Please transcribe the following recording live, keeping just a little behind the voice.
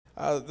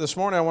This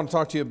morning I want to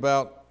talk to you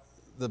about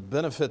the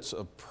benefits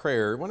of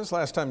prayer. When is the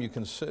last time you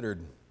considered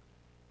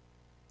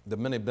the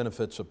many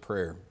benefits of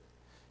prayer?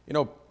 You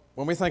know,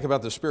 when we think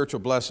about the spiritual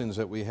blessings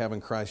that we have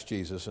in Christ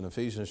Jesus, in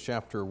Ephesians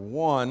chapter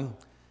 1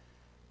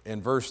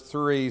 and verse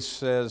 3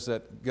 says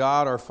that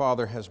God our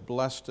Father has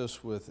blessed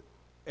us with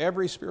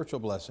every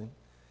spiritual blessing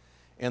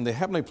in the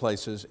heavenly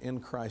places in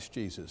Christ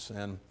Jesus.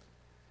 And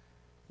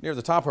near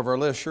the top of our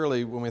list,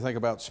 surely when we think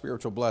about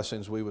spiritual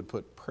blessings, we would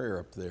put prayer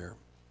up there.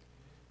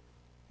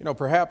 You know,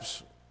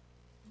 perhaps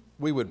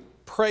we would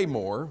pray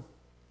more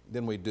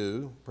than we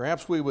do.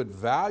 Perhaps we would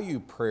value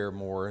prayer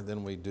more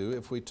than we do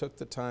if we took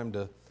the time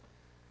to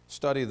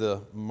study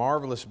the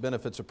marvelous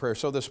benefits of prayer.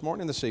 So this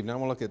evening, I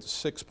want to look at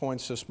 6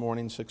 points this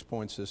morning, 6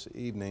 points this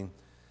evening,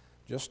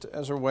 just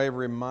as a way of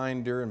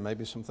reminder and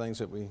maybe some things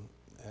that we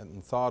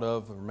hadn't thought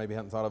of or maybe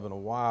hadn't thought of in a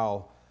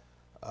while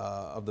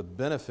of the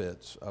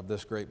benefits of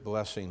this great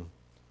blessing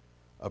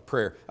of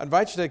prayer. I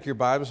invite you to take your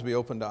Bibles to be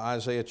open to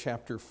Isaiah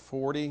chapter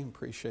 40.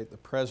 Appreciate the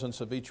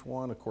presence of each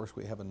one. Of course,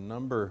 we have a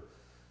number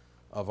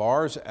of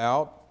ours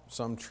out,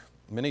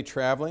 many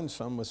traveling,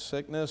 some with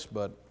sickness,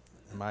 but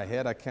in my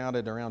head I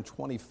counted around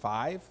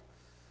 25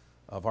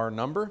 of our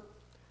number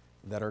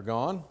that are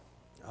gone.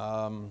 We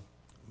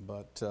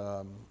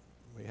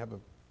have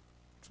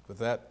with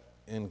that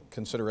in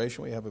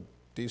consideration, we have a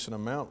decent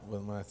amount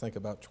when I think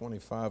about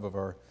 25 of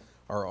our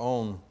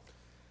own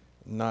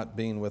not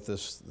being with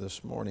us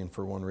this morning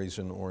for one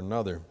reason or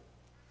another.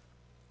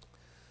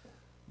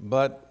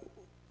 But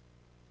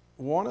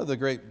one of the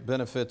great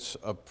benefits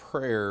of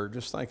prayer,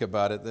 just think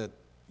about it, that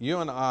you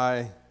and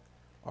I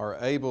are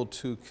able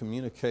to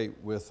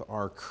communicate with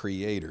our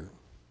Creator.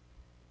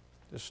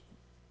 Just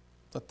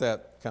let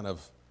that kind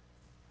of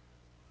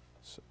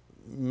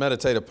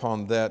meditate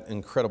upon that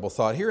incredible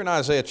thought. Here in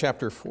Isaiah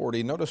chapter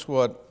 40, notice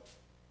what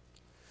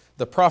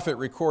the prophet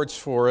records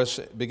for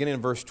us, beginning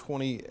in verse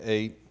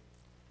 28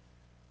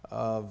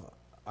 of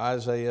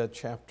Isaiah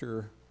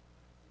chapter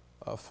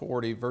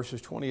 40, verses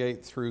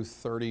 28 through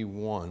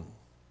 31.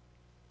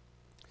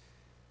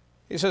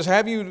 He says,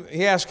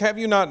 he asks, have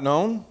you not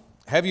known?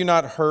 Have you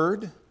not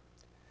heard?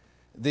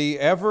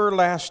 The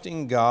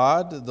everlasting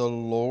God, the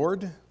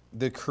Lord,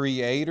 the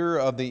Creator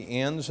of the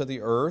ends of the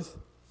earth,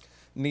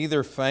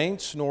 neither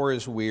faints nor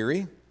is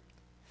weary.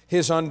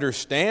 His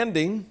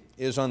understanding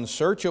is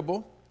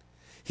unsearchable.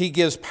 He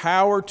gives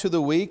power to the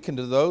weak and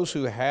to those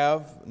who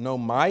have no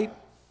might.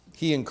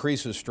 He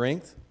increases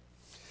strength.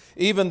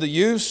 Even the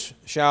youths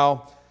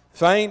shall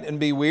faint and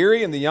be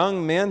weary, and the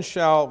young men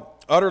shall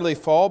utterly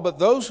fall. But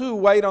those who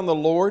wait on the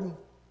Lord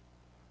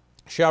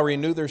shall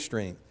renew their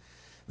strength.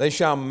 They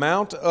shall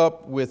mount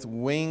up with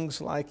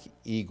wings like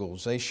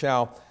eagles. They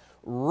shall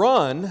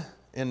run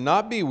and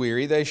not be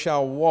weary. They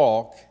shall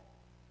walk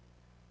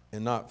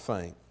and not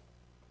faint.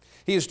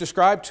 He is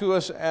described to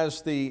us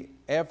as the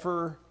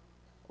everlasting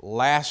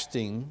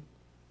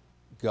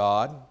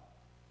God.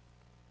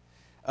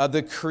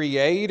 The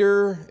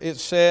Creator, it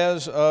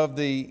says, of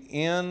the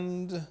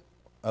ends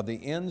of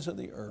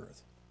the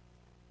earth.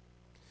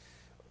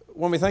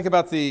 When we think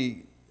about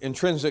the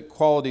intrinsic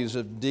qualities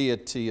of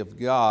deity of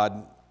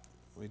God,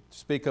 we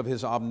speak of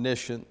His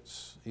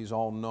omniscience. He's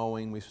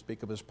all-knowing. We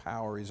speak of His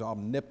power. He's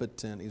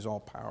omnipotent. He's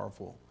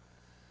all-powerful.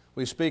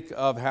 We speak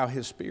of how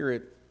His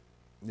Spirit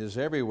is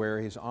everywhere.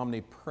 He's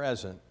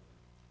omnipresent.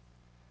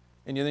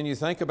 And then you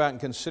think about and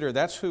consider,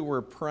 that's who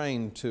we're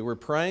praying to. We're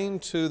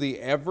praying to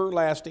the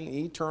everlasting,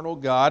 eternal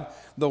God,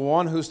 the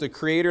one who's the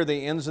Creator of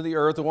the ends of the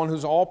earth, the one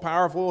who's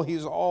all-powerful,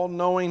 He's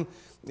all-knowing.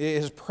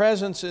 His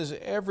presence is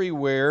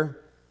everywhere.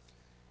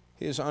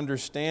 His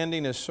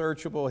understanding is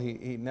searchable.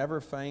 He never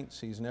faints.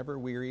 He's never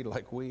weary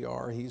like we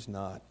are. He's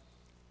not.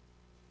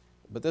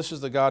 But this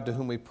is the God to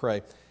whom we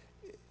pray.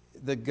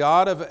 The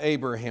God of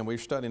Abraham, we're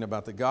studying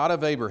about the God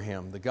of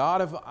Abraham, the God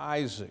of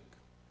Isaac,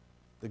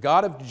 the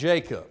God of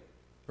Jacob.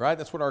 Right?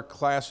 That's what our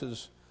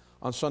classes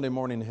on Sunday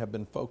morning have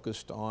been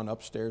focused on,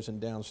 upstairs and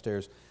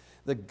downstairs.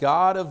 The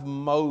God of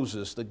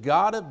Moses, the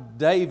God of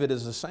David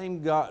is the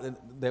same God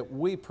that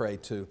we pray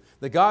to.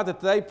 The God that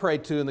they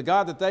prayed to and the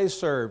God that they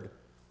served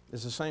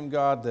is the same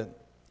God that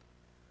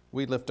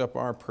we lift up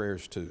our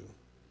prayers to.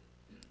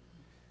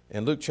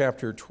 In Luke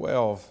chapter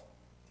 12,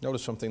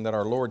 notice something that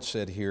our Lord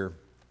said here,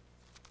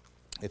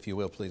 if you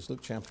will, please.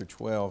 Luke chapter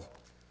 12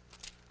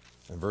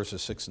 and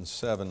verses 6 and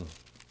 7.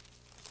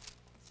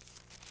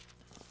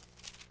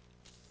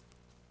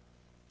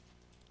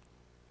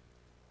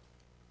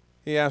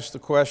 He asked the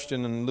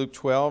question in Luke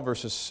 12,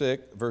 verse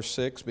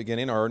 6,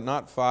 beginning, are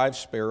not 5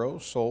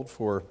 sparrows sold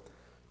for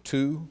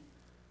 2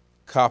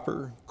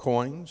 copper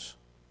coins?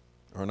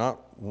 And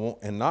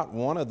not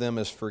one of them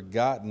is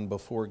forgotten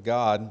before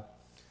God,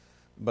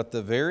 but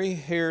the very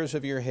hairs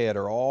of your head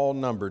are all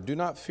numbered. Do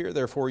not fear,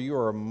 therefore, you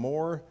are of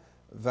more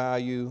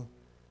value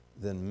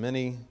than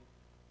many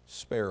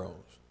sparrows.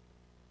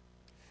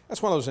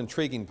 That's one of those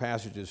intriguing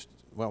passages.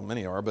 Well,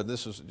 many are, but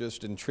this is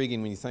just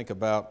intriguing when you think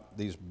about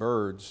these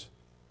birds.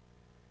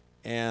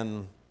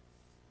 And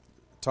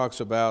talks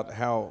about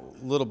how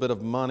little bit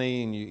of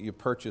money and you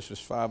purchase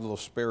just 5 little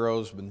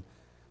sparrows,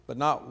 but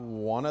not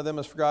one of them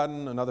is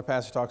forgotten. Another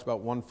passage talks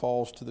about one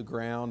falls to the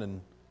ground, and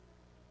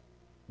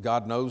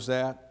God knows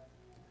that.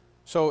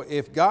 So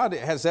if God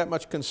has that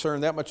much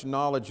concern, that much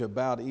knowledge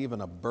about even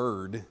a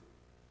bird,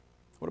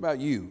 what about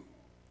you?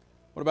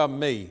 What about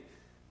me,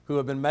 who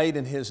have been made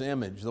in His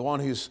image, the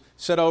one who's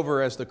set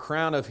over as the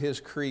crown of His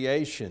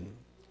creation,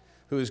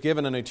 who is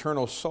given an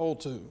eternal soul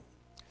to?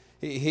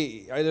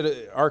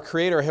 Our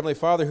Creator, our Heavenly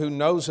Father, who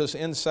knows us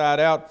inside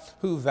out,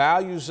 who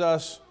values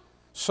us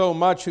so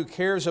much, who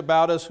cares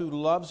about us, who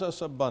loves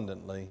us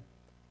abundantly.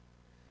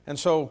 And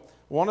so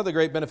one of the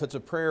great benefits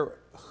of prayer,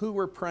 who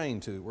we're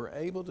praying to, we're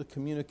able to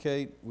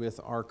communicate with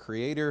our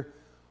Creator,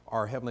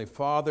 our Heavenly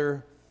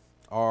Father,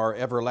 our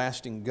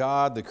everlasting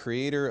God, the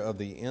Creator of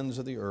the ends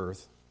of the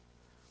earth.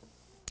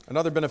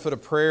 Another benefit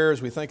of prayer,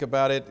 as we think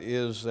about it,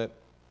 is that,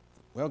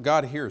 well,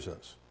 God hears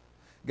us.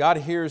 God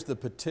hears the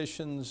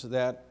petitions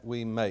that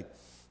we make.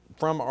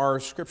 From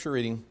our scripture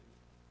reading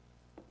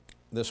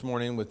this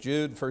morning with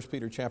Jude, 1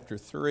 Peter chapter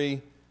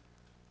 3,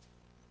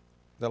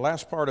 the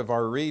last part of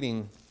our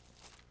reading,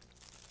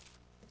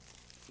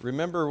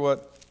 remember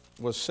what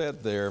was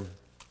said there.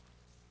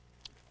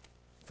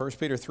 1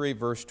 Peter 3,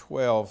 verse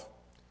 12.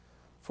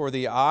 For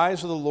the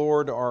eyes of the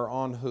Lord are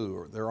on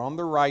who? They're on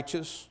the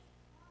righteous,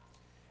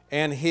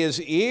 and His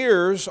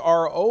ears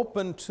are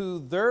open to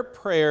their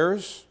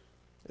prayers,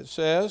 it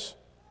says,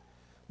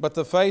 but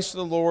the face of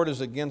the Lord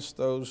is against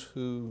those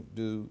who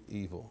do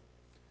evil.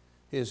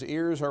 His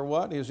ears are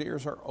what? His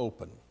ears are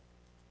open,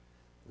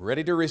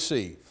 ready to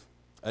receive,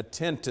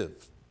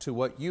 attentive to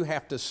what you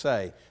have to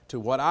say, to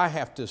what I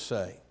have to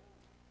say.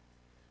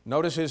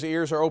 Notice His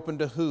ears are open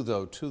to who,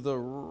 though? To the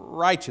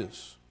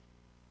righteous.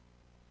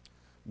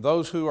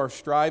 Those who are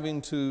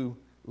striving to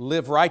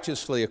live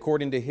righteously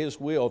according to His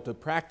will, to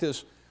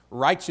practice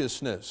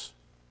righteousness.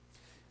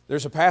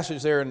 There's a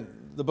passage there in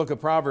the book of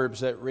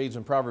Proverbs that reads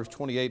in Proverbs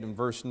 28 and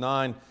verse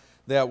 9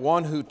 that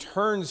one who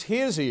turns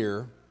his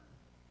ear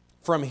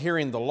from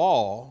hearing the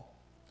law,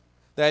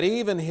 that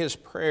even his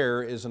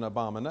prayer is an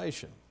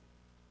abomination.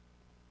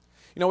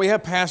 You know, we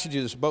have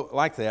passages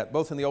like that,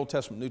 both in the Old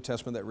Testament and New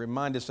Testament, that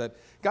remind us that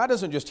God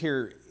doesn't just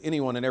hear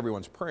anyone and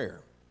everyone's prayer.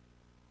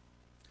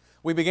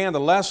 We began the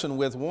lesson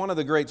with one of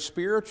the great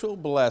spiritual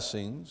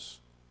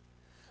blessings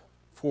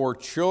for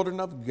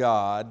children of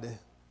God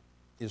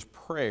is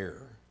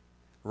prayer,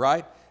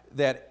 right?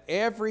 That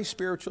every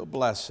spiritual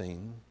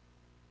blessing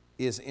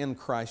is in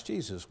Christ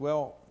Jesus.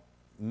 Well,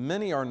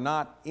 many are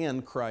not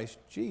in Christ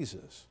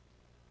Jesus.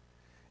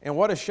 And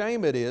what a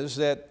shame it is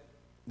that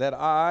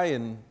I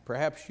and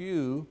perhaps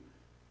you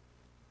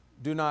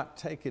do not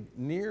take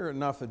near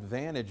enough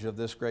advantage of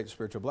this great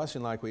spiritual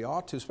blessing like we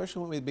ought to,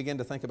 especially when we begin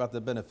to think about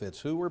the benefits,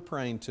 who we're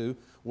praying to,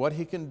 what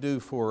He can do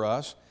for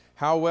us,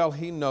 how well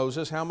He knows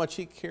us, how much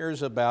He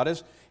cares about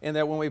us, and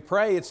that when we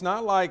pray, it's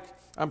not like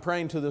I'm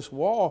praying to this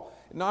wall.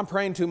 No, I'm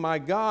praying to my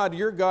God,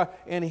 your God,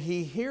 and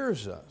He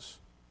hears us.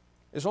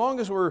 As long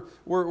as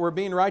we're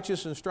being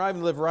righteous and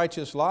striving to live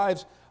righteous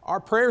lives, our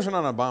prayers are not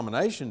an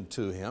abomination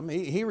to Him.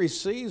 He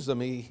receives them.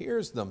 He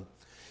hears them.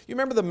 You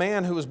remember the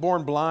man who was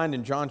born blind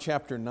in John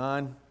chapter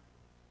 9?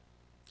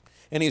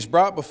 And he's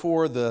brought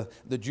before the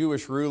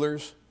Jewish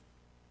rulers.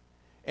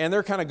 And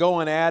they're kind of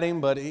going at him,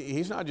 but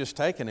he's not just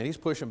taking it. He's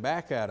pushing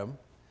back at them.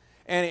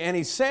 And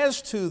he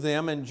says to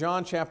them in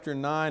John chapter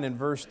 9 and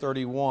verse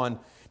 31,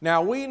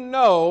 now we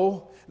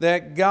know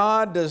that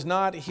God does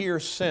not hear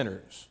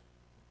sinners.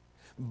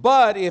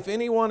 But if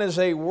anyone is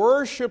a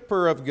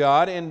worshiper of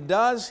God and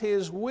does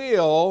His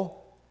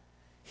will,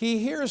 He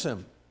hears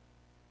him.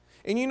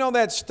 And you know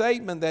that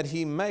statement that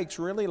he makes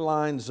really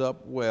lines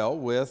up well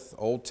with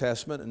Old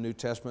Testament and New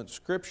Testament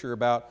Scripture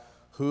about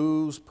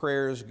whose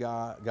prayers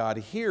God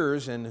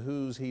hears and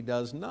whose He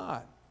does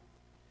not.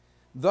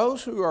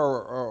 Those who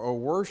are a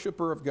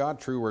worshiper of God,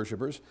 true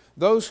worshipers,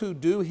 those who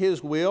do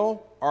His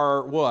will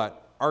are what?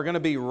 Are going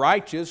to be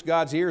righteous.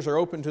 God's ears are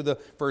open to the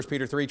 1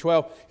 Peter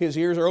 3:12. His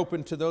ears are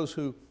open to those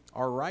who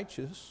are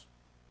righteous.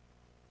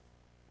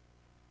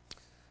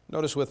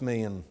 Notice with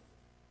me in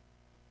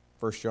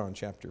 1 John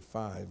chapter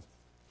 5,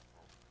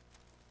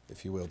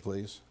 if you will,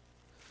 please.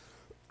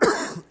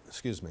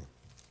 Excuse me.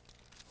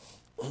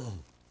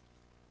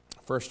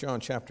 1 John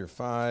chapter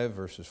 5,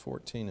 verses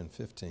 14 and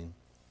 15.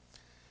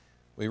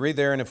 We read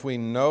there, and if we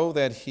know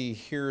that He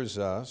hears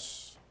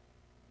us,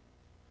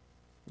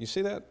 you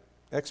see that?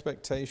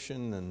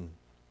 Expectation and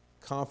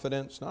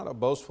confidence, not a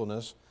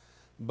boastfulness,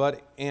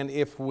 and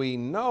if we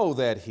know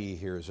that He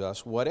hears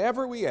us,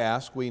 whatever we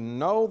ask, we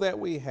know that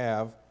we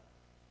have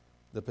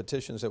the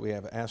petitions that we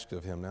have asked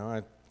of Him. Now,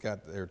 I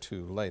got there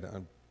too late.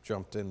 I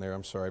jumped in there.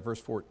 I'm sorry. Verse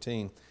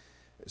 14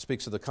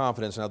 speaks of the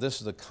confidence. Now, this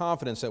is the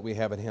confidence that we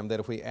have in Him, that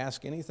if we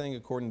ask anything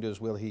according to His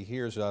will, He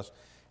hears us.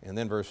 And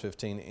then verse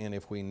 15, and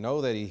if we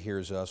know that He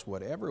hears us,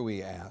 whatever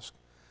we ask,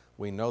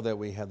 we know that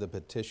we have the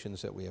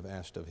petitions that we have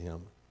asked of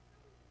Him.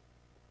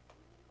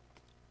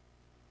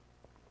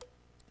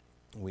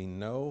 We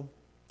know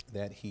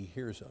that He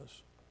hears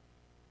us.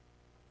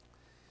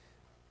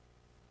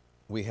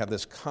 We have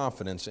this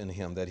confidence in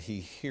Him that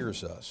He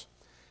hears us.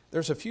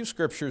 There's a few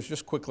scriptures,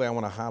 just quickly, I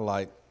want to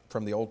highlight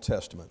from the Old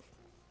Testament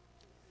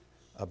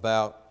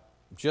about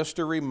just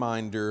a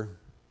reminder.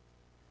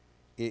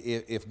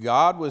 If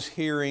God was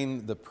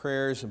hearing the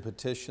prayers and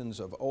petitions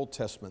of Old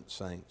Testament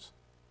saints,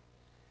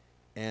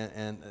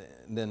 and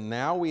then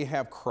now we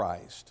have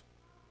Christ,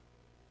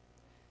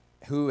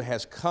 who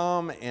has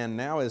come and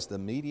now is the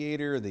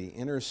mediator, the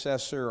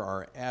intercessor,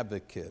 our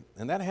advocate.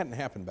 And that hadn't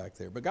happened back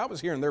there, but God was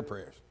hearing their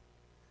prayers.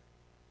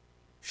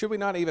 Should we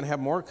not even have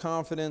more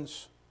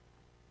confidence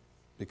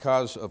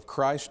because of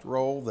Christ's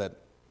role that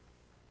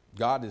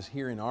God is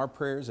hearing our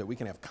prayers, that we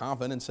can have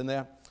confidence in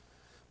that?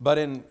 But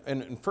in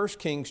 1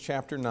 Kings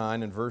chapter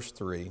 9 and verse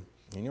 3,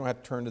 and you don't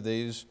have to turn to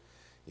these.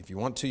 If you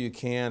want to, you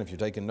can. If you're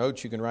taking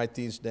notes, you can write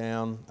these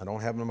down. I don't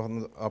have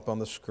them up on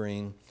the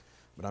screen,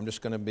 but I'm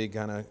just going to be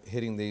kind of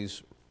hitting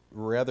these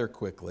rather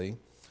quickly.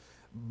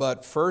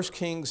 But 1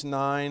 Kings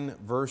 9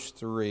 verse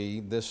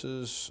 3, this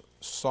is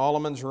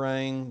Solomon's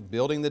reign,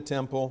 building the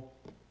temple.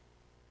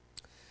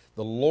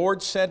 The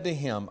Lord said to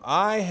him,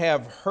 I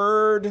have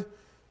heard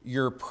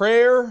your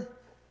prayer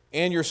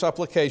and your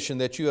supplication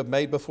that you have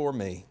made before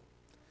me.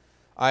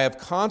 I have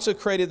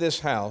consecrated this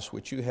house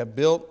which you have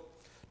built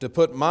to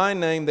put my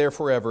name there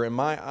forever, and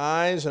my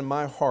eyes and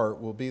my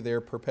heart will be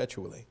there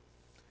perpetually.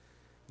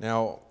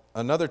 Now,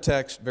 another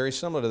text very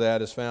similar to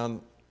that is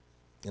found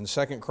in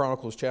 2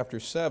 Chronicles chapter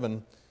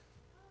 7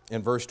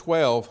 and verse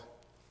 12.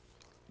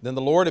 Then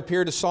the Lord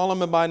appeared to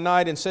Solomon by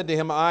night and said to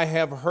him, I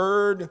have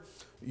heard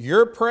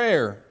your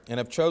prayer and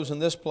have chosen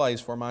this place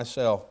for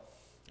myself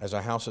as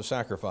a house of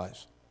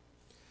sacrifice.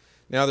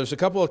 Now, there's a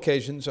couple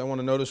occasions I want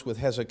to notice with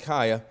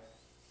Hezekiah.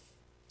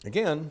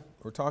 Again,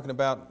 we're talking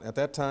about at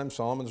that time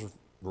Solomon's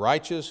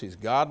righteous, he's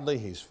godly,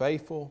 he's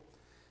faithful.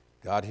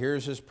 God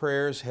hears his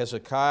prayers.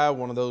 Hezekiah,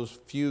 one of those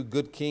few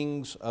good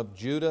kings of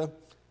Judah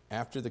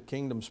after the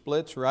kingdom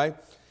splits, right?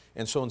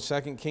 And so in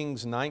 2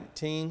 Kings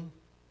 19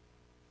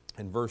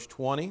 and verse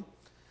 20,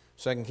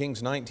 2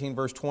 Kings 19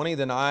 verse 20,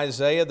 then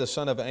Isaiah the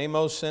son of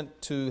Amos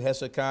sent to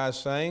Hezekiah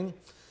saying,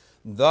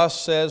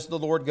 Thus says the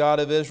Lord God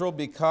of Israel,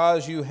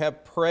 because you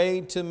have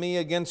prayed to me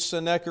against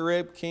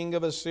Sennacherib, king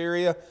of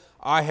Assyria,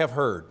 I have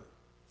heard.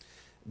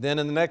 Then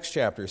in the next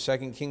chapter,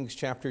 2 Kings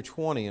chapter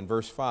 20 and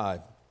verse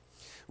 5,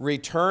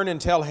 Return and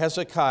tell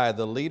Hezekiah,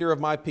 the leader of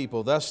my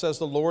people, Thus says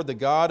the Lord, the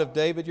God of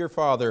David your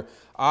father,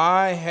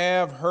 I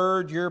have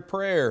heard your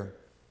prayer.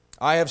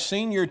 I have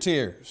seen your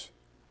tears.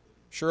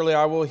 Surely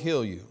I will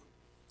heal you.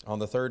 On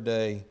the third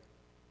day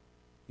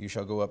you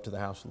shall go up to the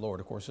house of the Lord.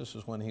 Of course, this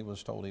is when he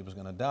was told he was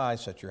going to die.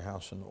 Set your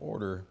house in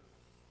order.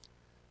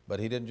 But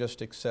he didn't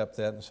just accept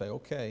that and say,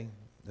 okay,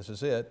 this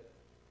is it.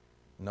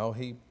 No,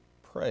 he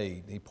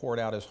prayed. He poured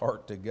out his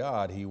heart to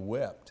God. He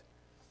wept.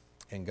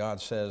 And God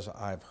says,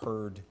 I've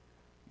heard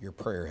your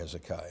prayer,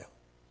 Hezekiah.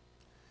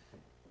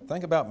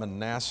 Think about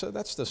Manasseh.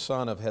 That's the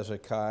son of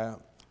Hezekiah.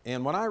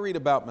 And when I read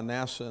about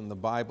Manasseh in the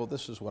Bible,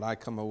 this is what I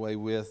come away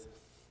with.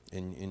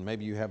 And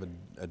maybe you have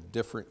a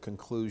different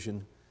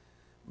conclusion.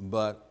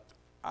 But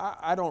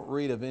I don't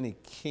read of any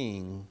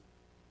king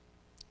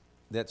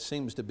that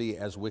seems to be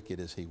as wicked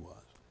as he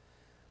was,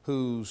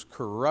 whose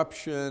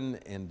corruption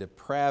and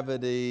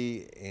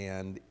depravity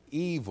and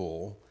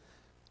evil,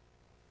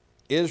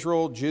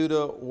 Israel,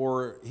 Judah,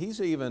 or he's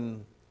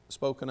even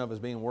spoken of as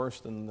being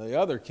worse than the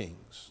other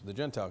kings, the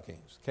Gentile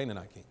kings,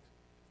 Canaanite kings.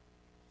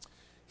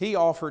 He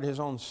offered his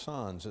own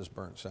sons as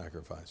burnt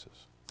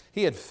sacrifices.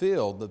 He had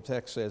filled, the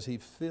text says, he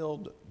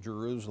filled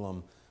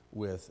Jerusalem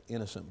with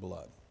innocent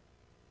blood.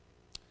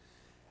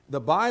 The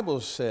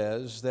Bible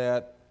says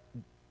that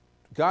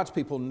God's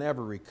people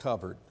never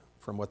recovered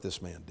from what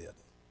this man did.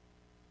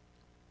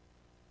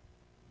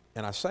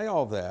 And I say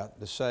all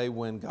that to say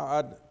when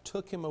God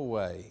took him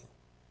away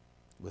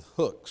with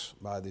hooks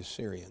by the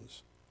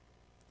Assyrians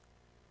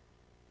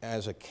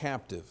as a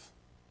captive,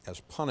 as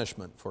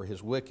punishment for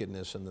his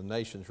wickedness and the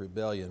nation's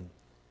rebellion,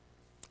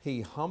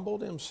 he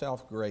humbled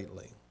himself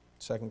greatly,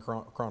 2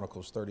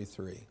 Chronicles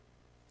 33,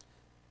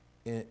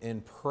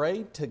 and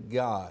prayed to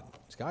God.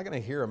 Is God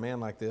going to hear a man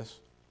like this?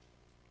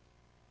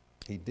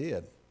 He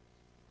did.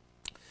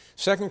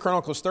 2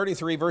 Chronicles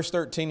 33, verse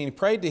 13, he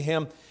prayed to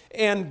him,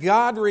 and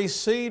God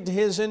received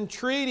his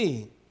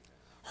entreaty,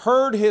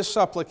 heard his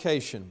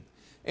supplication,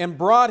 and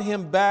brought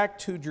him back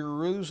to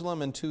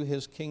Jerusalem and to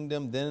his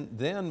kingdom.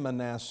 Then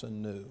Manasseh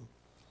knew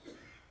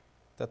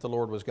that the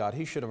Lord was God.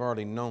 He should have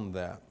already known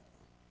that.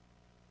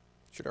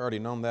 He should have already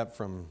known that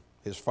from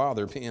his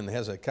father being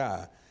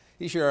Hezekiah.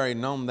 He should have already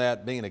known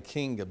that being a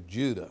king of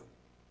Judah.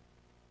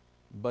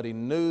 But he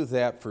knew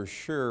that for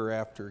sure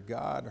after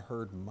God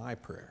heard my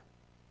prayer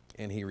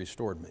and he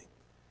restored me.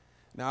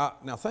 Now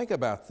think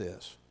about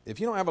this. If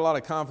you don't have a lot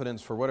of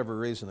confidence for whatever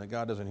reason that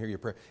God doesn't hear your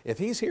prayer, if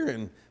he's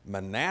hearing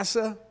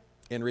Manasseh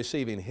and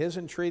receiving his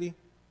entreaty,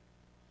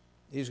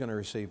 he's going to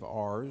receive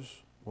ours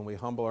when we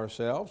humble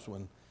ourselves,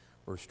 when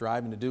we're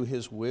striving to do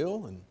his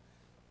will and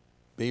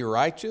be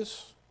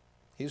righteous.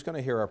 He's going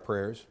to hear our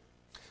prayers.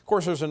 Of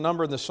course, there's a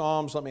number in the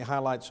Psalms. Let me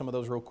highlight some of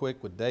those real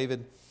quick with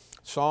David.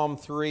 Psalm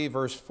 3,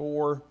 verse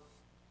 4.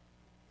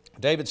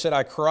 David said,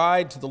 I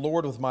cried to the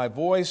Lord with my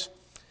voice,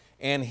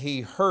 and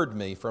he heard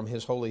me from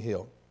his holy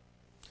hill.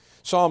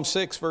 Psalm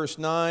 6, verse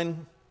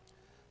 9,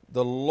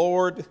 the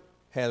Lord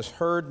has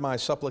heard my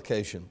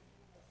supplication.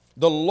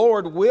 The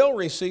Lord will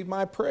receive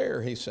my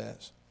prayer, he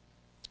says.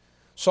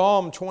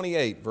 Psalm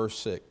 28, verse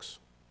 6.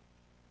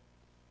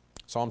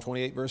 Psalm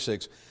 28, verse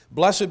 6.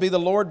 Blessed be the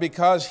Lord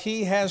because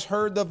he has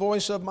heard the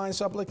voice of my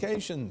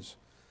supplications.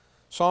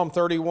 Psalm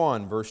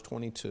 31, verse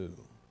 22.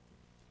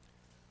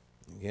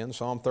 Again,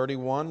 Psalm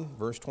 31,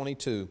 verse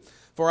 22.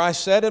 For I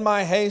said in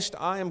my haste,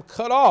 I am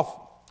cut off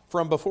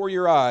from before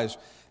your eyes.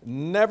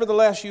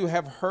 Nevertheless, you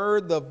have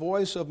heard the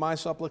voice of my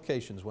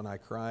supplications when I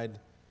cried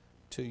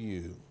to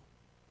you.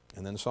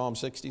 And then Psalm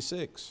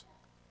 66.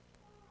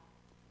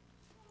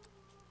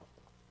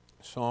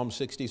 Psalm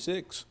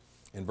 66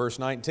 in verse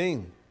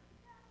 19.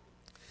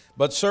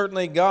 But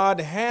certainly God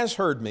has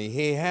heard me.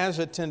 He has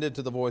attended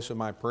to the voice of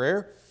my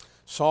prayer.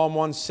 Psalm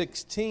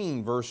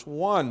 116, verse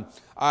 1.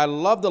 I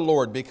love the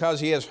Lord because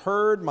he has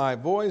heard my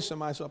voice and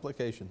my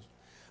supplications.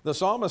 The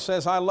psalmist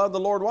says, I love the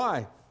Lord.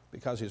 Why?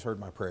 Because he's heard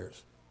my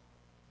prayers.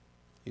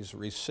 He's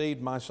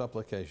received my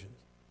supplications.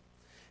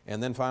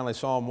 And then finally,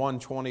 Psalm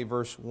 120,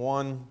 verse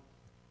 1.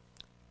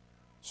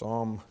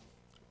 Psalm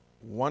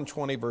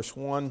 120, verse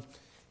 1.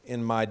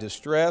 In my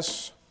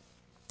distress,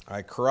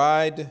 I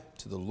cried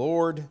to the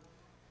Lord,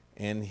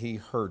 and he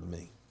heard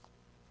me.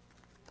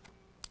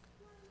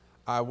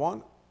 I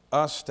want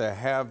us to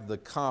have the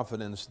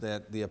confidence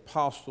that the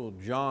Apostle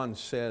John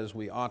says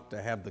we ought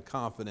to have the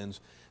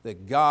confidence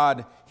that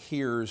God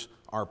hears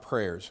our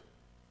prayers.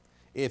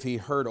 If he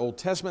heard Old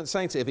Testament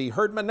saints, if he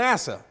heard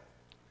Manasseh,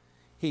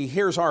 he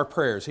hears our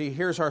prayers. He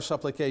hears our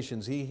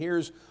supplications. He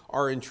hears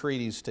our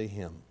entreaties to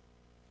him.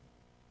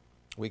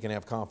 We can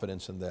have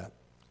confidence in that.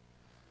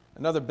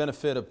 Another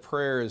benefit of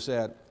prayer is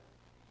that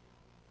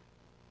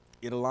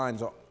it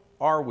aligns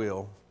our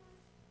will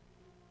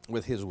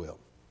with his will,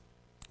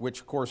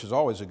 which of course is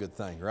always a good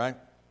thing, right?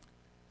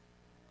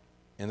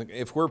 And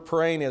if we're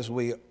praying as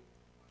we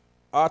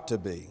ought to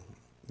be,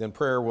 then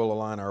prayer will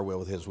align our will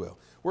with his will.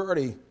 We're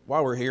already,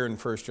 while we're here in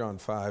 1 John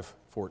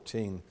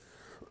 5:14,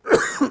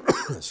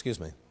 excuse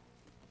me,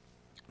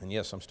 and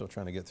yes, I'm still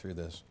trying to get through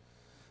this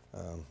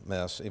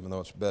mess, even though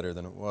it's better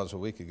than it was a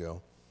week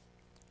ago.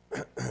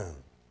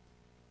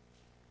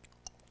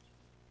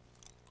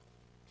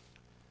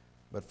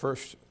 But 1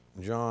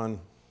 John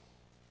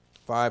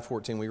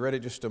 5:14, we read it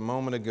just a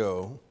moment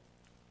ago.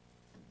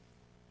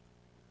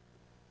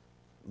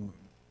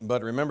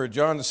 But remember,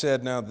 John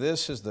said, now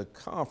this is the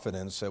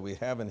confidence that we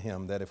have in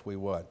him, that if we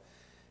what?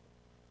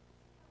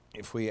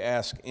 If we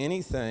ask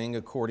anything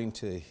according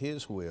to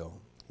his will,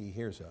 he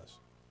hears us.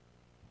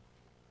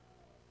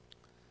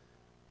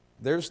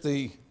 There's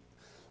the,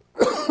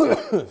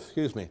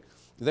 excuse me,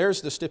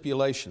 there's the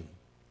stipulation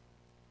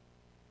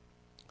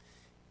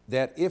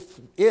that if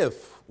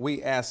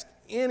we ask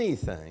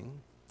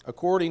anything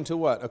according to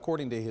what?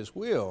 According to his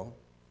will,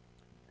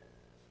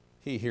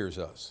 he hears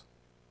us.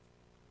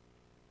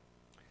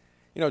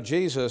 You know,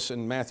 Jesus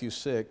in Matthew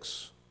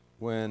 6,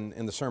 when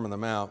in the Sermon on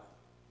the Mount,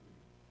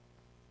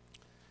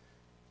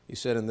 he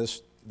said, in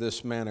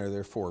this manner,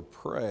 therefore,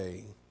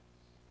 pray.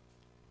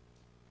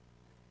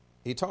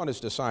 He taught his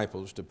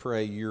disciples to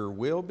pray, your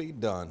will be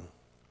done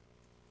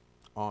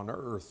on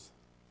earth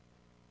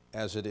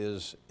as it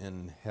is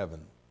in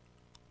heaven.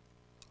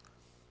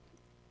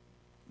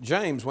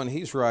 James, when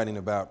he's writing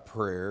about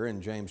prayer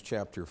in James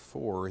chapter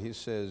 4, he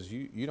says,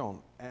 you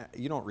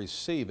don't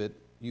receive it.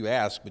 You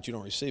ask, but you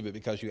don't receive it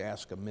because you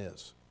ask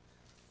amiss,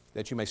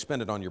 that you may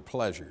spend it on your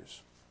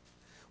pleasures.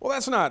 Well,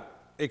 that's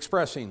not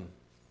expressing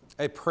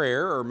a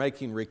prayer or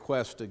making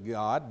request to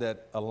God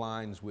that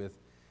aligns with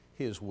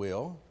his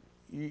will.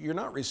 You're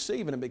not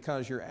receiving it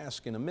because you're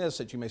asking amiss,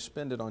 that you may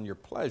spend it on your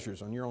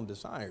pleasures, on your own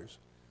desires.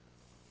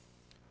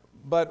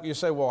 But you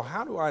say, well,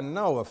 how do I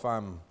know if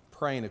I'm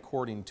praying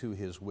according to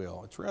his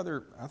will?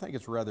 I think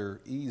it's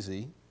rather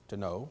easy to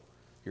know.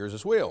 Here's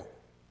his will.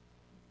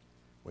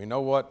 We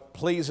know what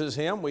pleases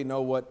him. We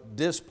know what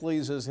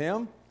displeases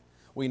him.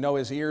 We know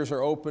his ears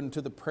are open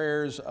to the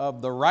prayers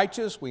of the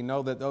righteous. We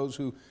know that those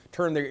who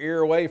turn their ear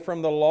away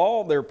from the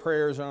law, their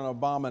prayers are an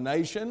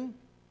abomination.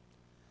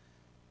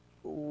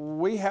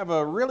 We have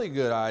a really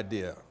good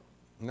idea.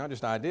 Not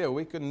just idea,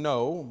 we can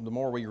know, the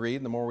more we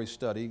read, the more we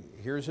study,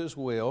 here's his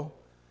will.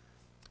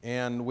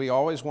 And we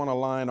always want to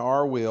align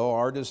our will,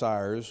 our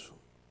desires,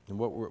 and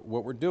what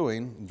we're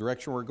doing, the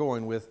direction we're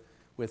going with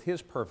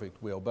his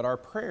perfect will. But our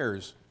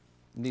prayers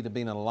need to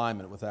be in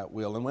alignment with that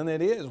will. And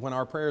when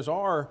our prayers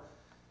are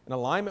in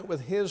alignment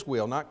with his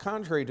will, not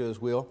contrary to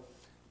his will,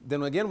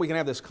 then again we can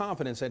have this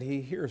confidence that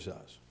he hears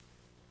us,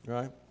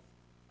 right?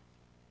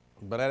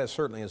 But that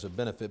certainly is a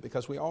benefit,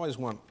 because we always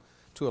want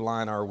to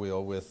align our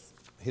will with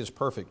his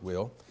perfect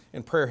will.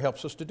 And prayer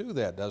helps us to do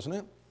that, doesn't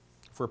it?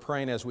 If we're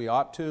praying as we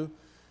ought to.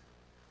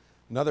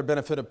 Another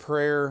benefit of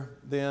prayer,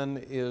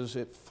 then, is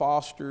it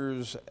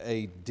fosters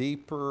a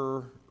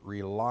deeper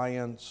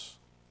reliance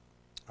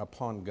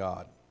upon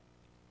God.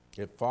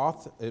 It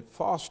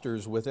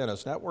fosters within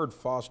us. That word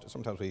foster,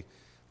 sometimes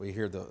we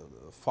hear the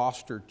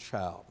foster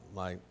child.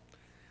 Like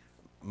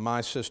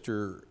my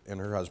sister and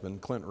her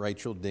husband, Clint and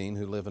Rachel Dean,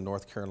 who live in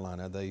North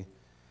Carolina, they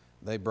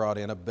They brought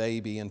in a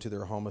baby into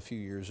their home a few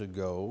years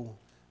ago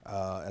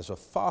as a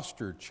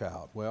foster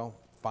child. Well,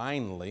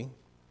 finally,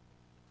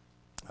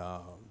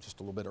 just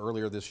a little bit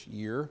earlier this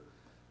year,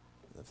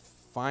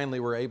 finally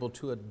we're able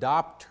to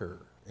adopt her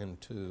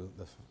into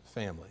the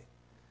family.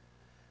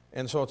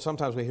 And so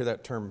sometimes we hear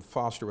that term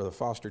foster, with a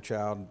foster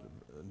child,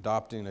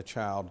 adopting a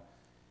child.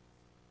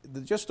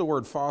 Just the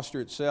word foster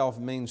itself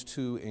means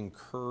to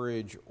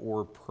encourage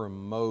or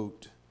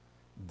promote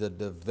the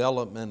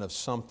development of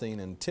something,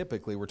 and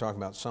typically we're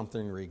talking about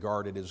something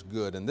regarded as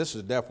good, and this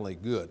is definitely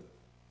good.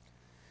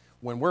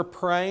 When we're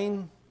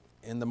praying,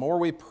 and the more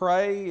we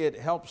pray, it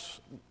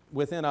helps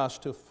within us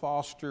to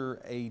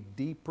foster a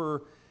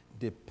deeper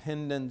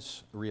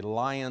dependence,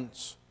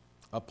 reliance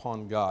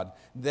upon God,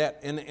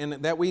 and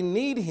that we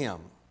need Him,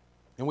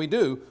 and we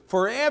do,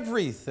 for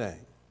everything,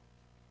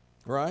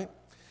 right?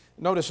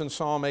 Notice in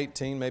Psalm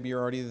 18, maybe you're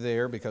already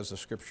there because the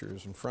Scripture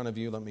is in front of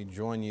you. Let me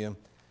join you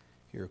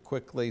here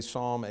quickly.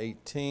 Psalm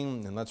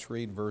 18, and let's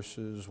read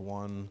verses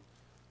 1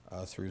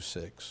 through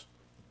 6.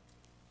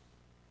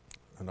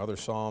 Another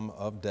psalm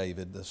of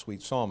David, the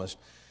sweet psalmist.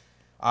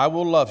 I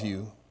will love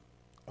you,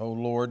 O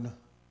Lord,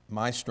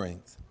 my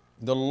strength.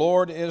 The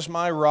Lord is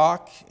my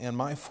rock and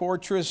my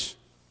fortress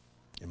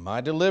and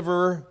my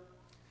deliverer,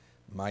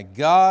 my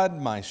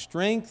God, my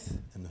strength,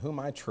 in whom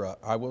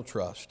I will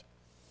trust.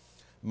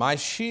 My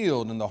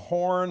shield and the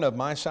horn of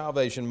my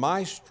salvation,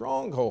 my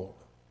stronghold.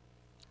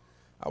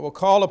 I will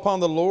call upon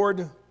the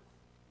Lord,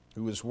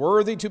 who is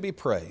worthy to be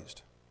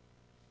praised.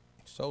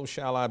 So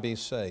shall I be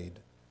saved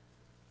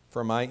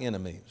from my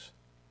enemies.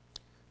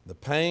 The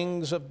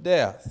pangs of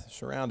death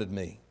surrounded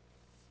me,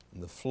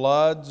 and the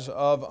floods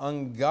of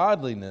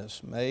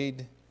ungodliness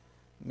made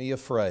me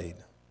afraid.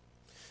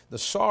 The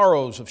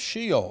sorrows of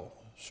Sheol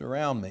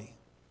surround me.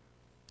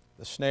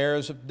 The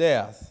snares of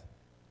death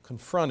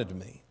confronted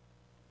me.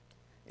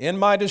 In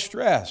my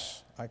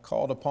distress, I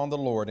called upon the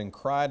Lord and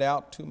cried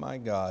out to my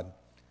God.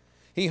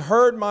 He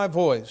heard my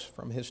voice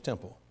from His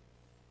temple,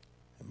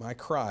 and my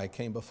cry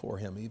came before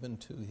Him, even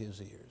to His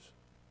ears.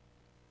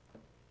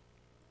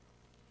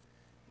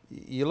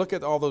 You look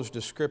at all those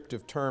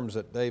descriptive terms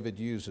that David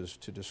uses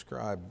to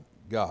describe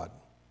God,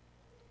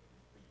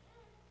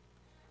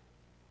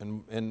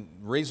 and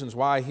reasons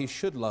why he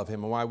should love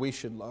Him and why we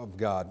should love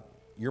God.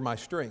 You're my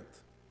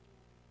strength.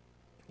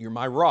 You're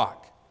my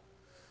rock.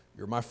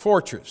 You're my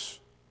fortress.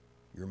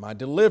 You're my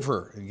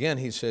deliverer. Again,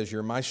 he says,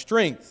 you're my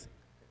strength,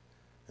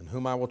 in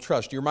whom I will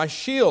trust. You're my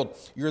shield.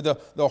 You're the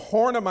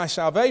horn of my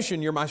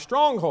salvation. You're my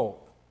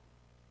stronghold.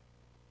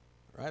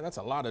 Right? That's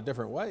a lot of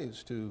different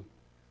ways to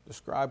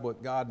describe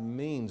what God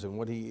means and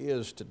what He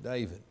is to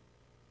David.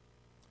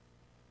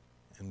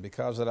 And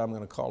because of that, I'm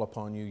going to call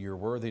upon you. You're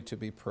worthy to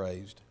be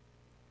praised.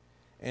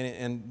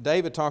 And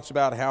David talks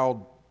about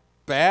how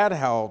bad,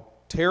 how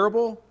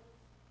terrible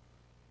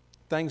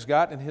things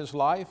got in his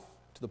life,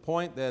 to the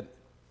point that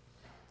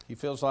he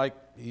feels like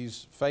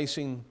he's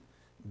facing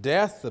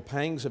death. The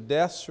pangs of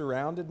death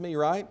surrounded me,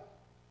 right?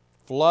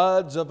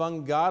 Floods of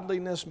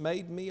ungodliness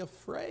made me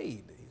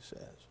afraid, he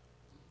says.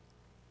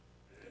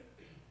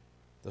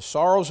 The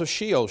sorrows of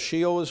Sheol.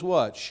 Sheol is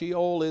what?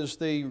 Sheol is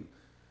the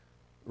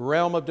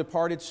realm of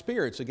departed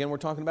spirits. Again, we're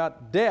talking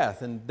about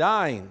death and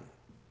dying.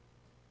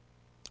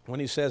 When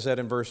he says that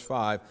in verse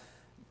 5,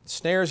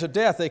 snares of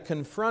death, they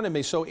confronted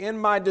me. So in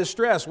my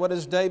distress, what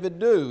does David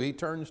do? He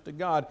turns to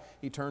God.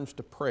 He turns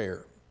to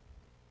prayer.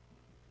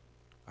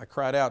 I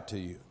cried out to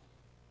you,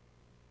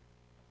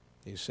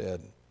 he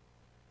said,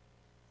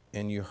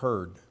 and you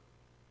heard.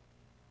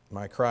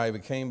 My cry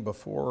became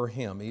before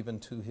Him, even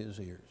to His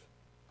ears.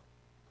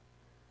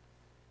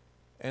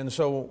 And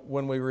so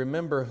when we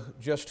remember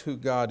just who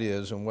God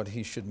is and what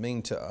He should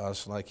mean to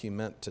us, like He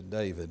meant to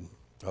David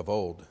of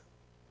old,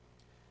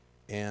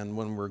 and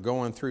when we're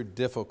going through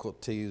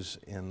difficulties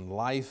in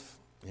life,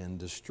 in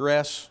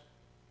distress,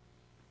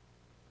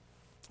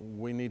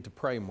 we need to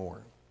pray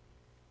more.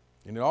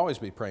 You need to always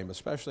be praying,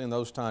 especially in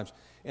those times.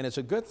 And it's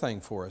a good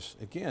thing for us.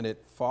 Again,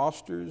 it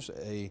fosters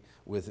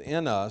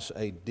within us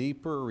a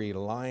deeper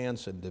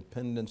reliance and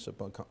dependence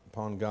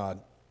upon God.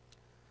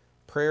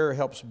 Prayer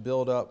helps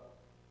build up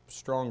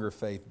stronger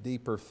faith,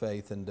 deeper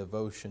faith, and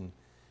devotion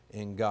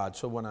in God.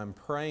 So when I'm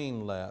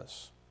praying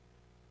less,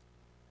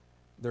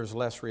 there's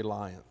less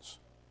reliance.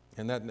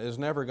 And that is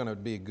never going to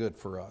be good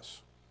for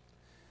us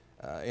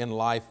in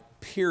life,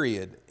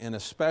 period. And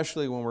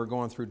especially when we're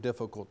going through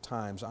difficult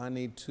times, I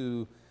need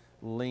to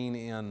lean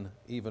in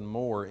even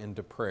more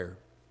into prayer,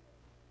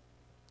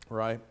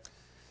 right?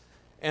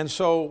 And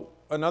so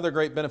another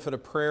great benefit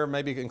of prayer,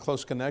 maybe in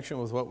close connection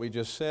with what we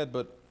just said,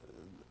 but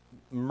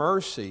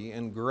mercy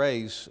and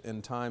grace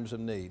in times of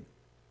need.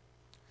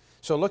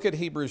 So look at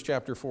Hebrews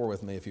chapter 4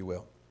 with me, if you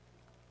will.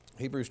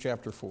 Hebrews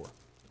chapter 4.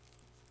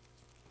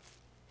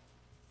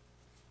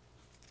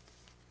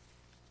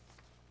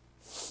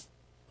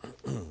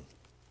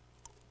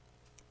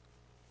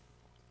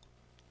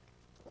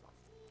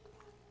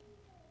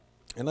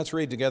 And let's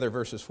read together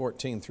verses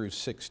 14 through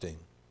 16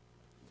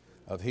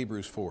 of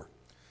Hebrews 4.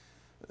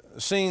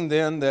 Seeing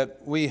then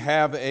that we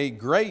have a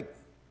great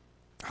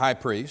high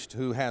priest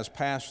who has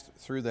passed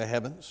through the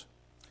heavens,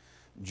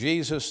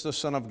 Jesus, the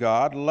Son of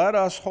God, let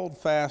us hold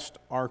fast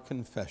our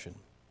confession.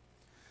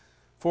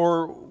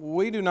 For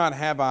we do not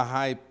have a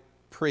high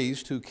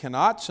priest who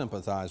cannot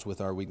sympathize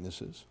with our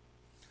weaknesses,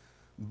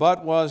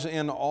 but was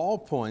in all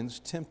points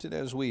tempted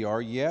as we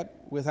are,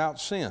 yet without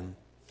sin.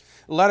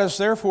 Let us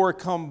therefore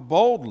come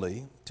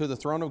boldly to the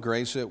throne of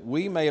grace that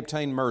we may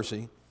obtain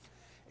mercy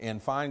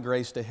and find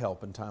grace to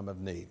help in time of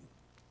need.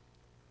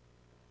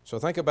 So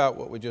think about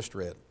what we just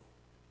read.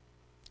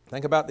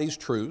 Think about these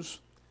truths.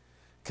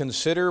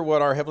 Consider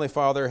what our Heavenly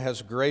Father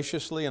has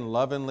graciously and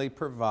lovingly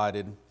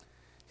provided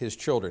His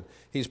children.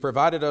 He's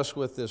provided us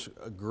with this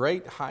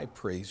great high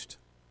priest,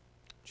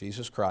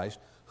 Jesus Christ,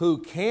 who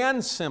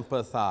can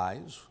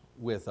sympathize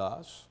with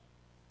us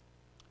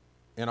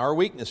in our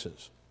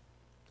weaknesses.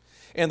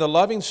 And the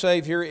loving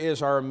Savior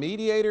is our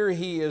mediator.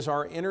 He is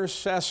our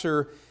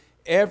intercessor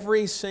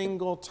every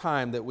single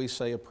time that we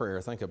say a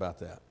prayer. Think about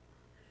that.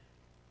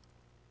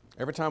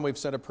 Every time we've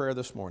said a prayer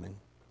this morning,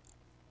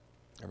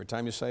 every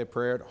time you say a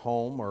prayer at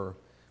home or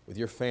with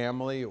your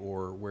family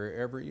or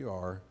wherever you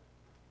are,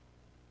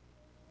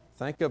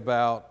 think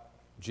about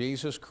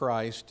Jesus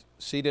Christ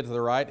seated at the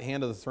right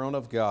hand of the throne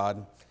of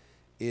God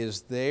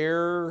is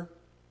there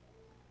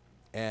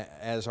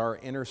as our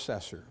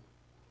intercessor,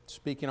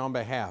 speaking on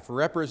behalf,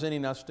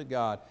 representing us to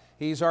God.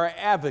 He's our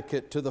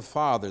advocate to the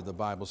Father, the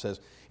Bible says.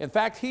 In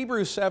fact,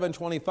 Hebrews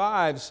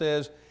 7:25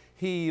 says,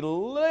 He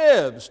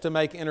lives to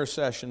make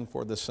intercession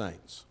for the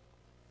saints.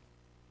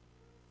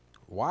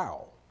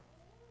 Wow.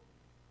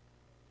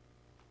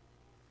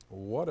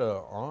 What an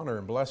honor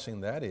and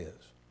blessing that is.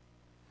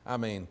 I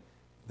mean,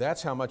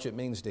 that's how much it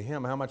means to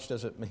Him. How much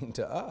does it mean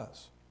to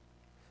us?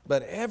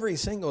 But every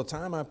single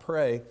time I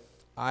pray,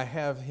 I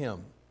have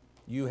Him.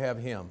 You have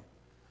Him,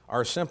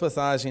 our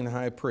sympathizing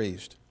high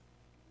priest.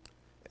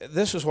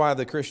 This is why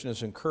the Christian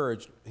is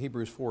encouraged,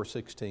 Hebrews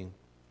 4:16,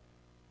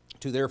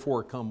 to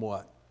therefore come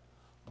what?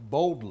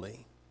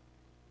 Boldly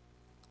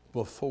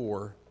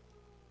before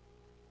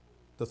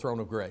the throne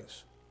of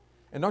grace.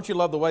 And don't you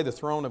love the way the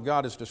throne of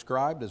God is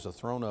described as a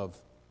throne of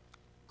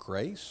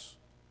grace?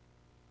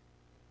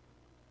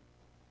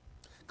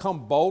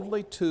 Come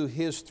boldly to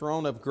His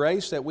throne of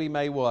grace that we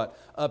may what?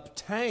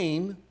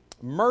 Obtain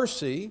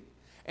mercy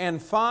and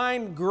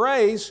find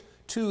grace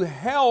to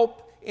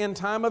help in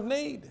time of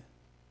need.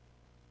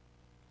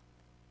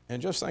 And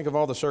just think of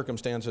all the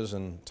circumstances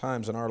and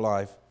times in our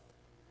life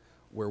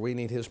where we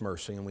need His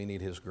mercy and we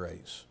need His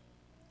grace.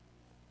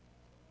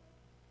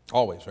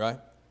 Always, right?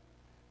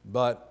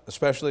 But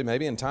especially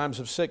maybe in times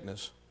of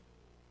sickness,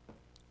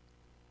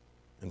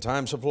 in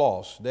times of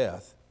loss,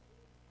 death,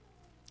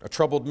 a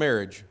troubled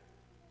marriage,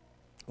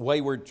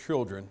 wayward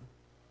children,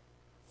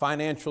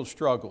 financial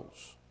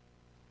struggles,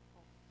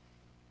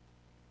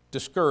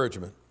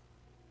 discouragement,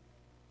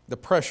 the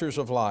pressures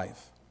of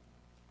life,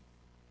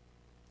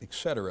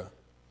 etc.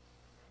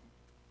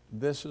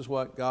 This is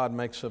what God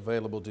makes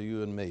available to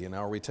you and me. And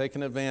are we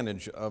taking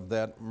advantage of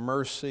that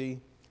mercy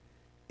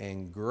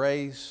and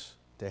grace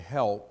to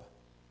help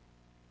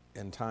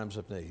in times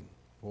of need?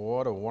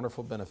 What a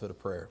wonderful benefit of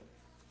prayer.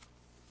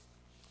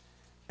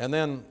 And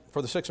then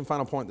for the sixth and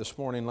final point this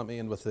morning, let me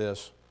end with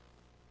this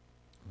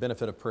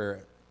benefit of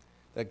prayer,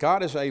 that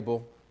God is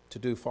able to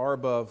do far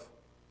above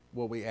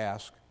what we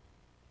ask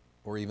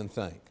or even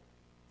think.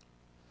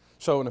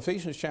 So in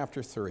Ephesians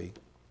chapter 3,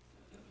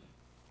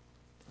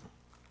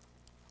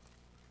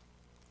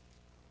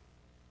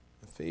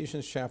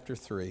 Ephesians chapter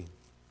 3,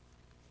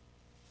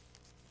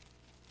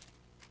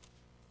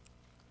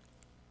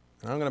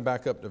 and I'm going to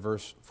back up to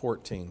verse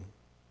 14,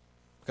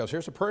 because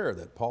here's a prayer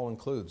that Paul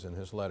includes in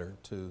his letter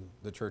to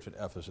the church at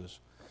Ephesus.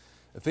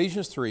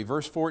 Ephesians 3,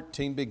 verse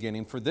 14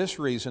 beginning, For this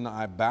reason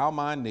I bow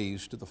my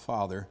knees to the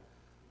Father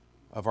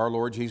of our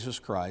Lord Jesus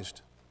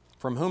Christ,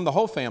 from whom the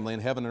whole family in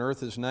heaven and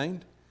earth is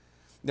named,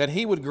 that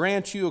He would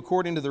grant you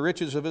according to the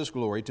riches of His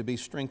glory to be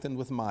strengthened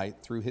with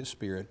might through His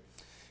Spirit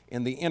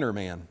in the inner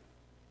man,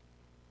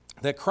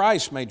 that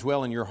Christ may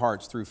dwell in your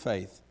hearts through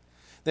faith,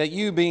 that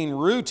you being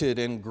rooted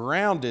and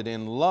grounded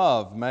in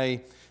love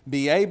may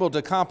be able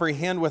to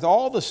comprehend with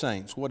all the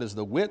saints what is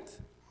the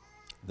width,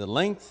 the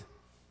length,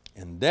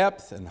 and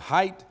depth and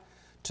height,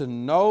 to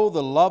know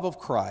the love of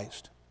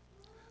Christ,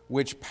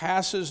 which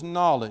passes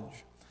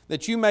knowledge,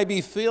 that you may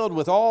be filled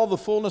with all the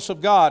fullness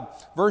of God.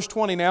 Verse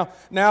 20 now.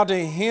 Now to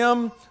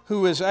Him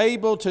who is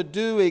able to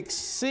do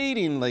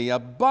exceedingly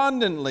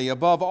abundantly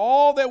above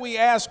all that we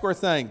ask or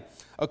think,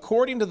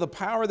 according to the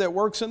power that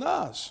works in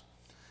us.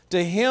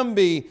 To Him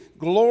be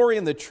glory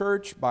in the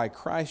church by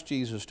Christ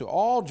Jesus to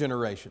all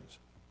generations,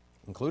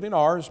 including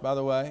ours, by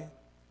the way,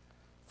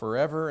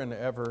 forever and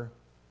ever.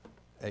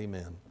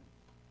 Amen.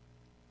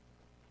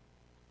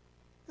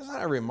 Isn't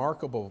that a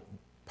remarkable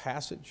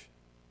passage?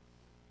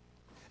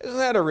 Isn't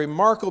that a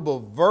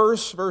remarkable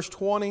verse, verse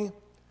 20?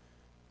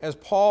 As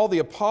Paul the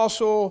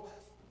apostle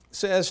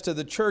says to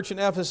the church in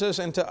Ephesus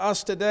and to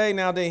us today,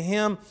 now to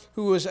Him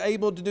who is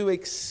able to do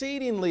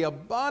exceedingly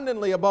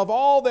abundantly above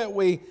all that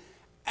we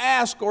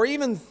ask or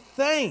even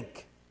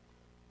think,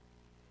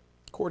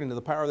 according to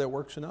the power that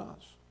works in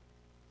us.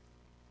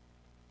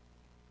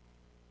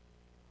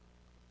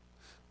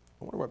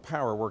 I wonder what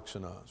power works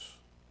in us.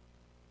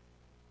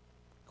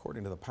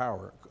 According to the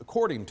power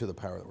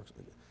that works.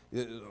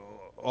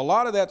 A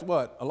lot of that's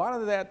what? A lot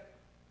of that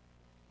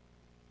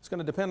is going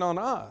to depend on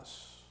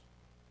us.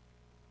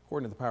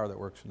 According to the power that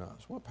works in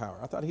us. What power?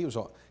 I thought he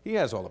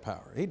has all the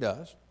power. He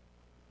does.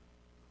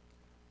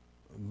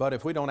 But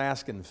if we don't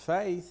ask in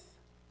faith,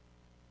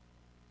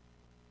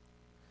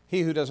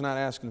 he who does not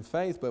ask in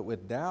faith, but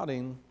with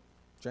doubting,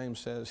 James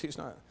says,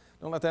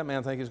 don't let that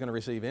man think he's going to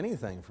receive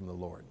anything from the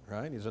Lord,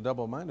 right? He's a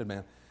double-minded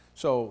man.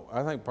 So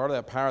I think part of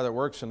that power that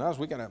works in us,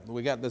 we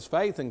got this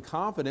faith and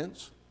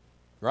confidence,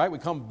 right? We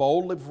come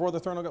boldly before the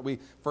throne of God.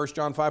 1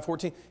 John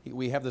 5:14,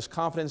 we have this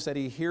confidence that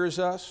he hears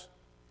us.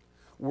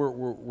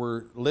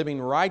 We're living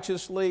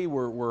righteously.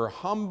 We're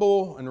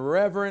humble and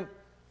reverent.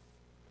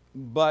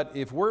 But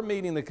if we're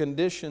meeting the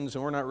conditions,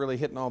 and we're not really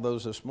hitting all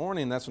those this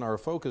morning, that's not our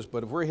focus,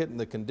 but if we're hitting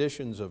the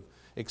conditions of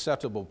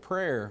acceptable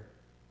prayer,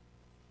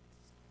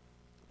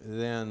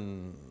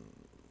 then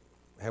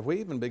have we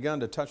even begun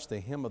to touch the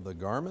hem of the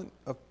garment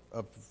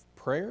of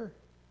prayer?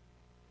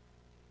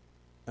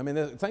 I mean,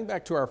 think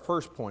back to our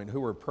first point, who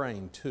we're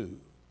praying to.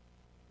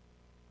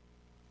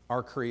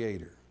 Our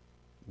Creator,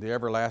 the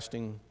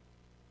everlasting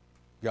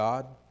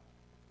God,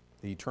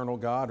 the eternal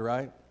God,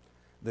 right?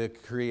 The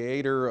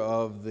Creator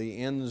of the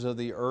ends of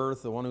the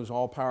earth, the one who's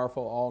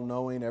all-powerful,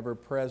 all-knowing,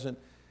 ever-present.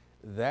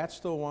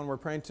 That's the one we're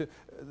praying to.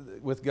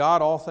 With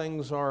God, all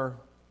things are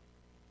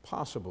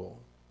possible,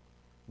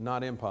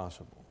 not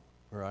impossible,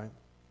 right?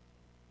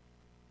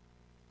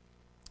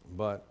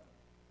 But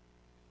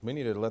we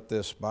need to let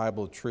this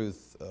Bible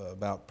truth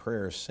about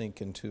prayer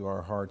sink into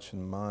our hearts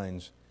and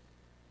minds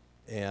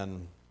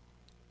and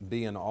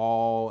be in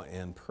awe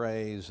and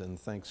praise and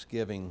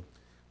thanksgiving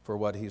for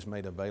what He's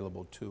made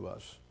available to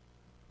us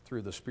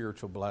through the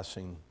spiritual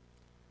blessing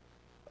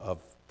of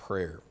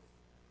prayer.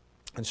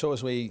 And so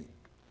as we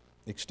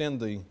extend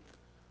the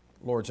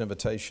Lord's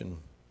invitation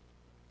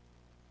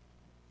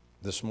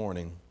this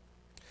morning,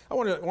 I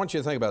want you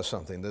to think about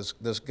something.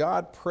 Does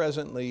God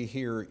presently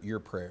hear your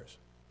prayers?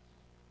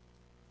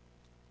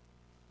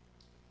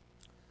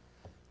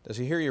 Does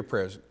He hear your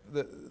prayers?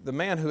 The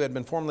man who had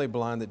been formerly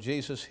blind that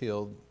Jesus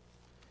healed,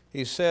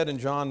 he said in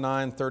John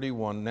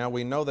 9:31, "Now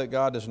we know that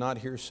God does not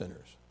hear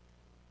sinners.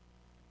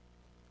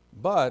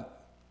 But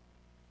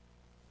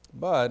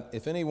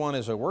if anyone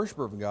is a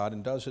worshiper of God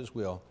and does His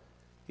will,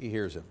 He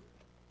hears him."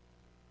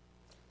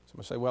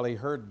 Someone say, well, he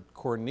heard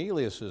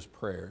Cornelius'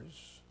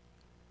 prayers,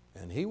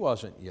 and he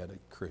wasn't yet a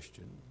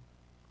Christian.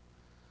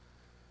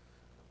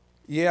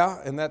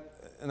 Yeah, and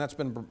that's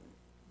been,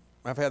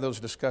 I've had those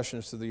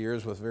discussions through the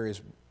years with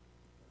various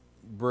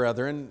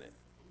brethren.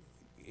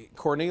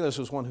 Cornelius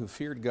was one who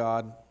feared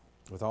God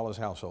with all his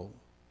household.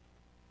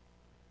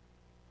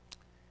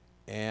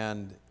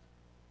 And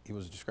he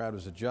was described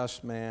as a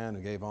just man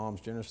who gave alms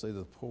generously to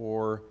the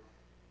poor.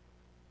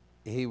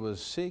 He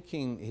was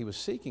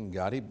seeking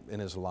God in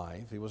his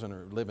life. He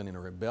wasn't living in a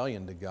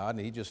rebellion to God,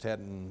 and he just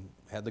hadn't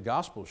had the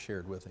gospel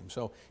shared with him.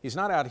 So he's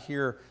not out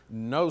here,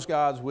 knows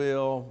God's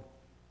will,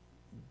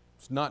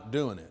 is not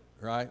doing it,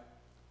 right?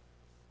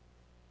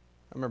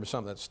 I remember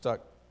something that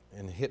stuck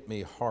and hit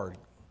me hard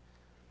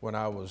when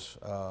I was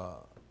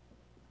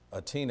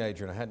a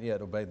teenager and I hadn't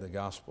yet obeyed the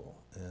gospel.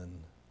 And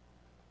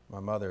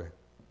my mother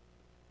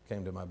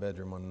came to my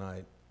bedroom one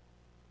night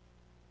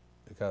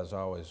because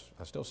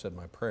I still said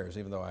my prayers,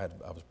 even though I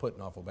was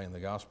putting off obeying the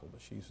gospel.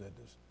 But she said,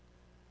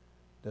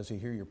 does He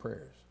hear your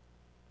prayers?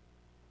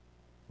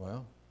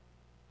 Well,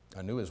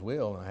 I knew His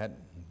will and I hadn't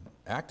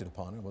acted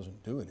upon it. I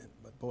wasn't doing it.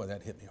 But boy,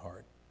 that hit me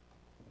hard.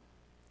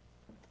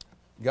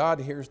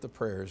 God hears the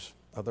prayers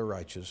of the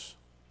righteous.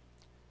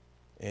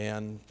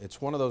 And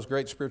it's one of those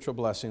great spiritual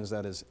blessings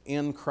that is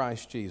in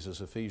Christ Jesus,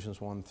 Ephesians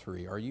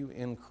 1:3. Are you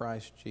in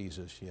Christ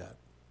Jesus yet?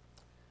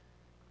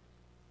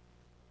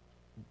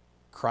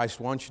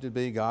 Christ wants you to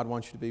be, God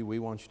wants you to be, we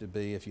want you to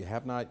be. If you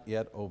have not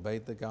yet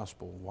obeyed the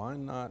gospel, why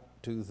not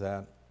do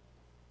that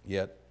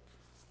yet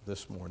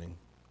this morning?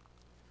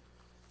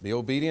 Be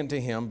obedient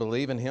to Him,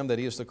 believe in Him that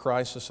He is the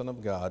Christ, the Son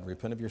of God,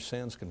 repent of your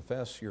sins,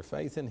 confess your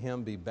faith in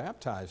Him, be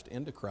baptized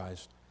into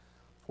Christ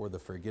for the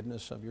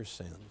forgiveness of your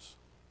sins.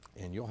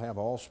 And you'll have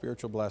all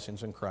spiritual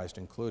blessings in Christ,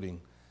 including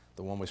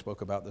the one we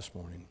spoke about this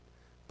morning,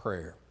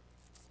 prayer.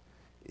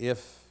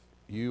 If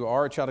you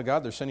are a child of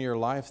God, there's sin in your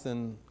life,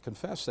 then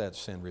confess that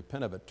sin,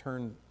 repent of it,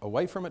 turn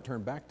away from it,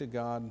 turn back to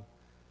God.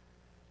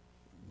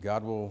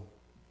 God will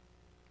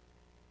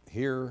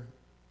hear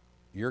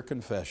your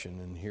confession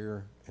and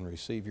hear and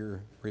receive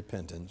your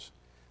repentance.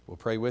 We'll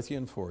pray with you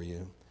and for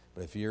you.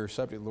 But if you're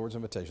subject to the Lord's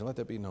invitation, let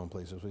that be known,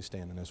 please, as we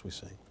stand and as we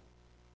sing.